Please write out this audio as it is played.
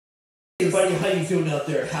Everybody, how you doing out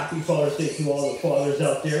there? Happy Father's Day to all the fathers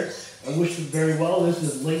out there. I wish them very well. This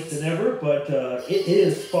is late than ever, but it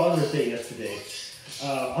is Father's Day yesterday.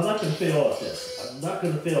 I'm not going to fail at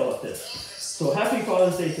this. So happy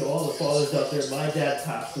Father's Day to all the fathers out there. My dad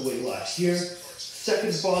passed away last year.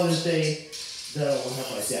 Second Father's Day that I don't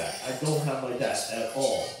have my dad. I don't have my dad at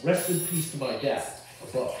all. Rest in peace to my dad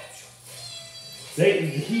above.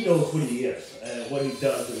 He knows what he is, and what he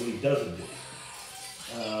does and what he doesn't do.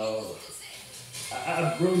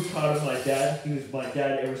 I'm really proud of my dad. He was my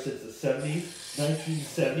dad ever since the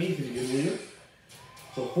 1970s, if you can believe it.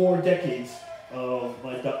 So 4 decades of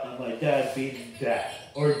my dad being dad,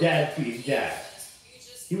 or dad being dad.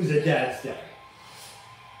 He was a dad's dad.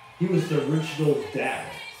 He was the original dad.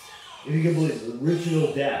 If you can believe it, the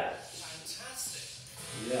original dad.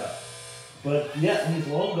 Yeah. But yeah, he's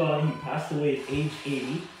long gone. He passed away at age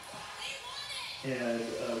 80. And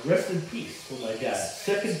rest in peace for my dad.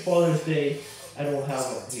 Second Father's Day, I don't have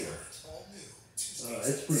him here.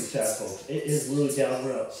 It's pretty sad, folks. It is really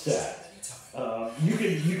downright sad. You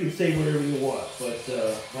can say whatever you want, but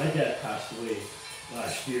my dad passed away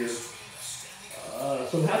last year.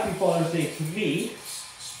 So happy Father's Day to me.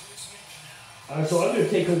 So I'm going to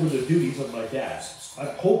take over the duties of my dad.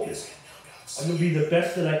 I'm hoping. I'm going to be the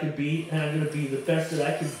best that I can be, and I'm going to be the best that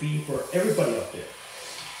I can be for everybody out there.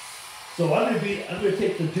 So I'm going to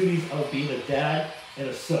take the duties of being a dad and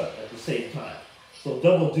a son at the same time. So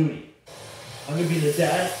double duty. I'm going to be the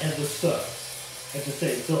dad and the son at the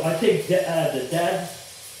same. So I take the dad's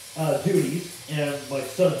duties and my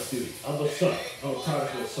son's duty. I'm a son. I'm a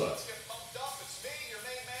prodigal son.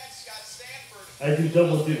 I do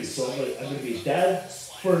double duty. So I'm going to be dad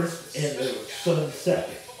first and the son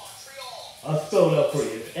second. I'll spell it out for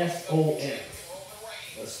you. It's S-O-N.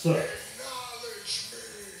 A son.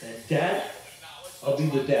 And dad, I'll be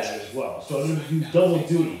the dad as well. So I'm going to do double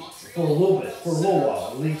duty for a little while,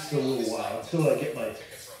 at least a little while, until I get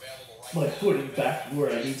my footing back where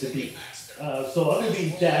I need to be. So I'm going to be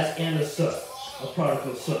dad and a son, a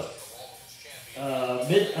prodigal son.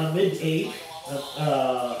 Mid-age,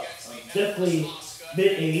 definitely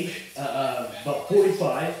mid-age, about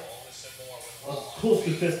 45, close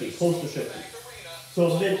to 50.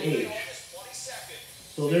 So mid-age.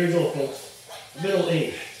 So there you go, folks. Middle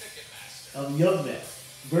age. I'm a young man.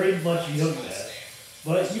 Very much a young man.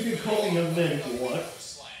 But you can call me young man if you want.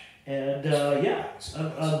 And yeah,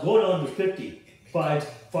 I'm going on to 50. 50,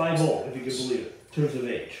 if you can believe it, in terms of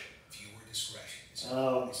age.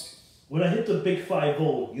 When I hit the big 50,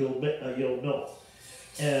 you'll know.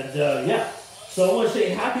 And yeah, so I want to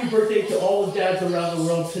say happy birthday to all the dads around the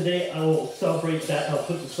world. Today I will celebrate that. I'll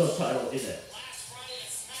put the subtitle in it.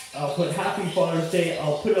 I'll put Happy Father's Day.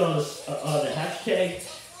 I'll put it on a hashtag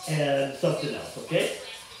and something else, okay?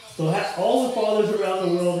 So all the fathers around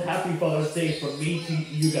the world, Happy Father's Day from me to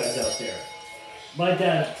you guys out there. My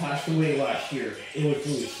dad passed away last year. It was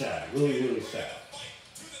really sad, really, really sad.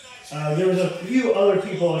 There was a few other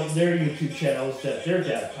people on their YouTube channels that their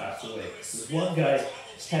dad passed away. This one guy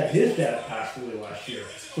had his dad passed away last year.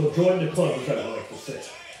 So join the club, as I would like to say.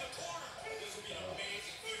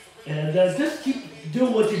 And just keep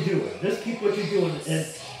doing what you're doing. Just keep what you're doing and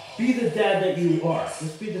be the dad that you are.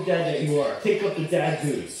 Just be the dad that you are. Take up the dad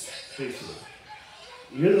duties, basically.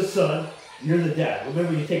 You're the son, you're the dad.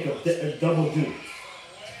 Remember, you take a double duty.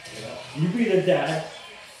 You be the dad,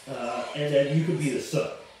 and then you can be the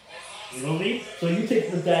son. You know what I mean? So you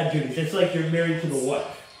take the dad duties. It's like you're married to the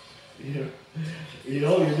wife. You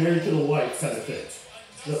know, you're married to the wife kind of thing.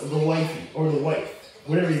 The wifey, or the wife,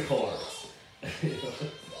 whatever you call her.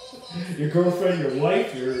 Your girlfriend, your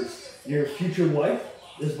wife, your future wife,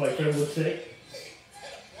 as my friend would say.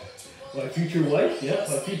 My future wife? Yeah,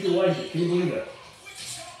 my future wife. Can you believe it?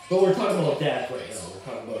 But we're talking about dads right now. We're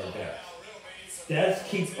talking about our dads. Dads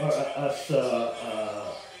keep us,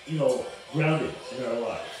 grounded in our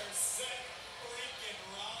lives.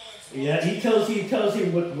 Yeah, he tells you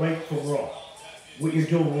what's right from wrong. What you're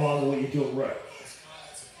doing wrong and what you're doing right.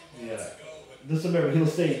 Yeah. Just remember, he'll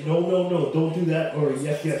say, no, don't do that, or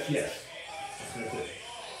yes. That's it.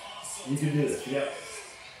 You can do this, yep.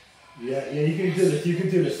 Yeah, you can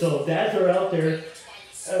do this. So dads are out there,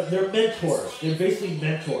 they're mentors. They're basically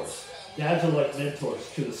mentors. Dads are like mentors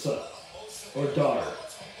to the son or daughter,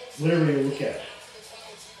 whatever you look at it.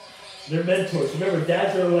 They're mentors. Remember,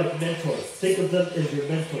 dads are like mentors. Think of them as your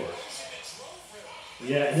mentors.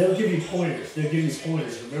 Yeah, and they'll give you pointers.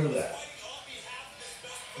 Remember that.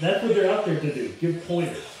 And that's what they're out there to do, give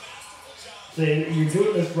pointers. Say, you're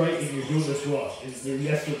doing this right and you're doing this wrong. And they're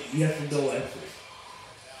yes and no answers.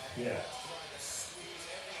 Yeah.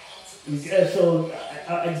 So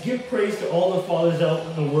I give praise to all the fathers out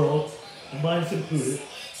in the world. mine's included.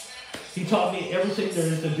 He taught me everything there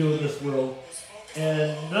is to do in this world,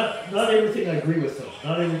 and not everything I agree with him.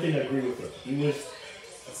 Not everything I agree with him.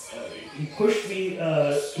 He pushed me.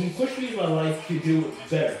 He pushed me in my life to do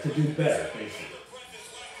better. Basically.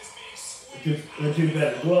 To do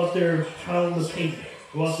better. Go out there, pound the pavement.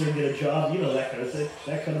 Go out there and get a job. You know, that kind of thing.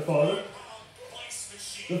 That kind of father.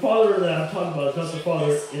 The father that I'm talking about is not the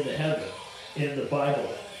father in the heaven, in the Bible.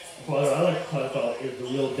 The father I like to talk about is the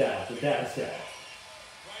real dad, the dad's dad.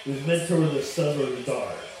 Who's mentoring the son or the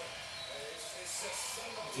daughter.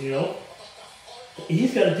 You know?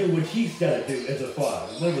 He's got to do what he's got to do as a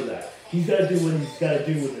father. Remember that. He's got to do what he's got to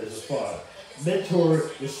do as a father.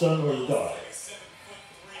 Mentor the son or the daughter.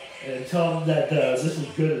 And tell him that this is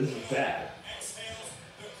good, this is bad.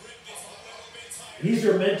 He's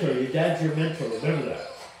your mentor. Your dad's your mentor. Remember that.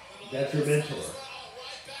 That's your mentor.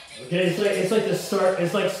 Okay, it's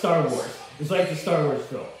like Star Wars. It's like the Star Wars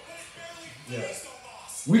film. Yeah.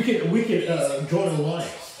 We can join an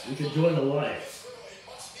alliance. We can join an alliance.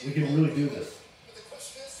 We can really do this.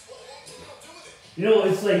 You know,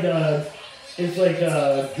 it's like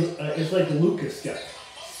the Lucas guy,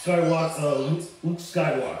 Luke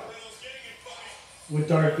Skywalker, with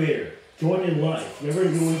Darth Vader. Join an alliance. Remember,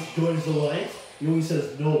 he always joins the alliance. He always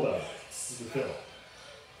says no about it in the film.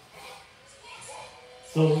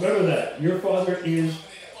 So remember that. Your father is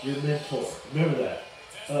your mentor. Remember that.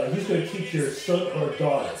 He's going to teach your son or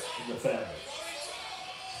daughter in the family.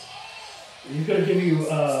 He's going to give you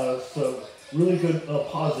some really good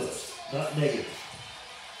positives, not negatives.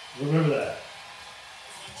 Remember that.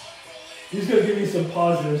 He's going to give you some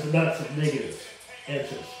positives and not some negative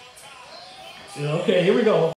answers. You know, okay, here we go.